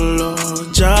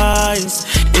apologize.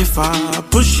 If I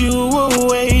push you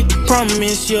away,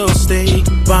 promise you'll stay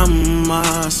by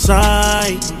my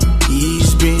side.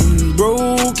 He's been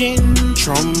broken,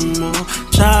 traumatized.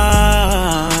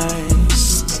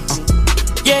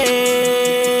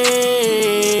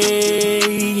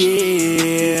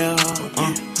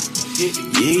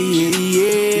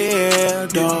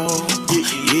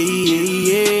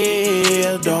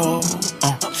 Yeah, dog.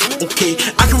 Okay,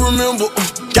 I can remember,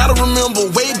 gotta remember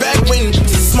way back when,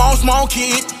 small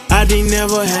kid, I didn't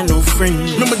never had no friend.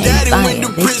 Remember daddy went to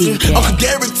prison, Uncle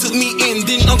Derek took me in,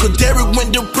 then Uncle Derek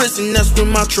went to prison. That's when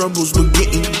my troubles were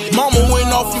getting. Mama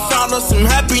went off and found us some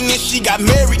happiness, she got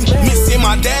married. Missing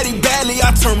my daddy badly,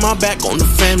 I turned my back on the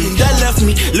family. That left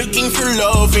me looking for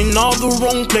love in all the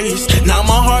wrong place. Now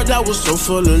my heart that was so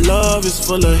full of love is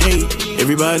full of hate.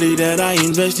 Everybody that I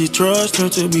invested trust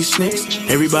turned to be snakes.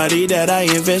 Everybody that I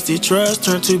invested trust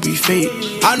turned to be fate.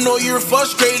 I know you're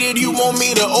frustrated, you want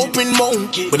me to open more,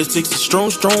 but it takes a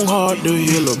strong heart to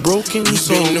heal a broken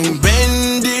soul. He's been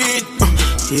abandoned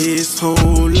his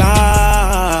whole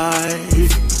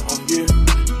life.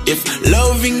 If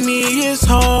loving me is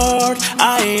hard,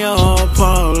 I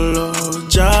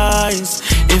apologize.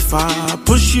 If I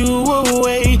push you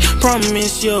away,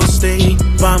 promise you'll stay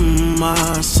by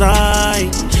my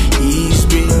side. He's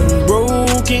been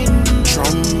broken,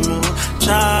 traumatized.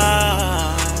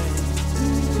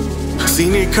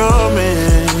 Seen it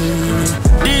coming.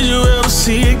 Did you ever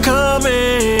see it coming?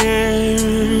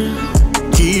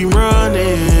 Keep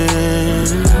running.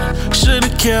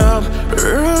 Should've kept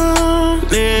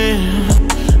running.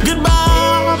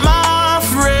 Goodbye, my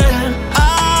friend.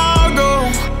 I'll go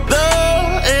the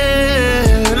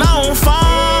end. I won't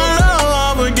find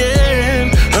love again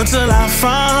until I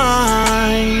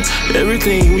find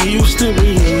everything we used to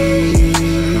be.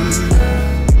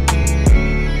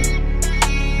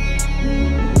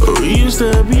 We used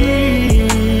to be.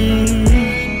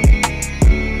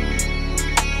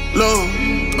 Lord,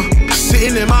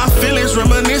 sitting in my feelings,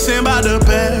 reminiscing about the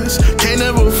past. Can't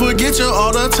never forget you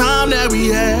all the time that we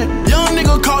had. Young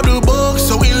nigga caught the bug,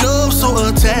 so in love, so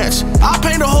attached. I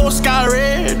paint the whole sky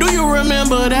red, do you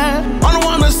remember that? I'm the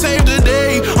one that saved the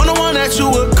day, I'm the one that you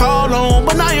would call on,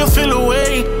 but now you feel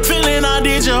away, feeling I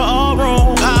did you all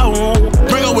wrong. I won't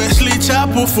bring a Wesley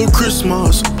Chapel for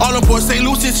Christmas. All the Port St.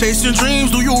 Lucie chasing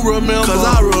dreams, do you remember? Cause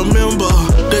I remember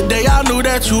the day I knew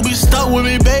that you be stuck with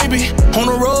me, baby. On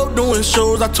the road doing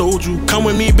shows, I told you, come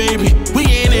with me, baby. We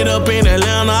ended up in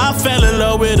Atlanta, I fell in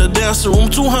love with a dancer room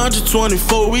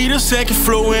 224. We the second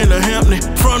floor in the Hampton,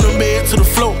 from the bed to the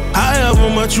floor, however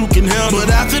much you can handle. But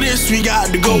after this we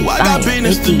got to go, I got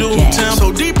business to do in town.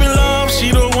 So deep in love,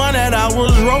 she the one that I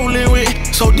was rolling with.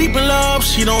 So deep in love,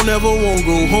 she don't ever want to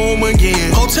go home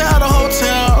again. Hotel to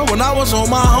hotel, when I was on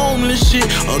my homeless shit,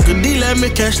 Uncle D let me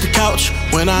catch the couch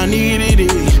when I needed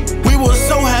it. We was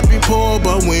so happy poor,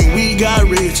 but when we got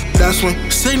rich, that's when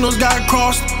signals got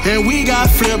crossed and we got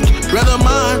flipped. Rather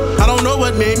mine, I don't know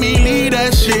what made me leave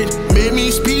that shit. Made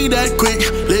me speed that quick,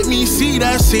 let me see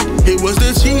that shit. It was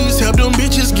the cheese, help them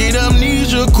bitches get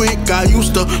amnesia quick. I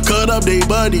used to cut up they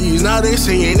buddies, now they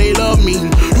saying they love me.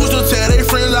 Used to tell their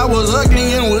friends I was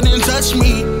ugly and wouldn't touch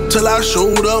me, till I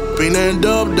showed up in that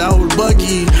dubbed out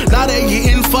buggy. Now they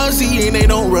getting fuzzy and they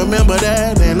don't remember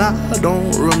that, and I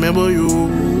don't remember you.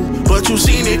 But you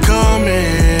seen it coming,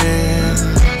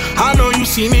 I know you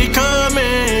seen it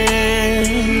coming.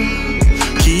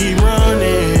 Keep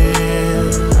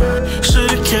running,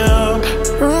 should've kept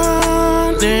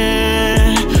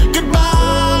running.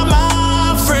 Goodbye,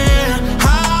 my friend,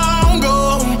 I'm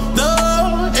going the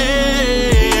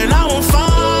end. I won't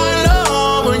find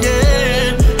love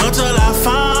again until I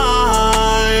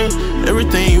find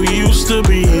everything we used to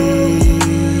be.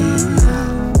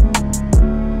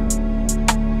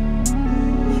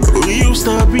 We used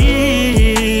to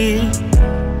be,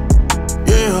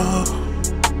 yeah.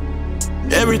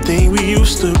 Everything we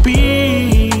used to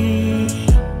be.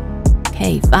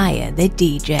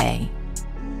 KFireTheDj.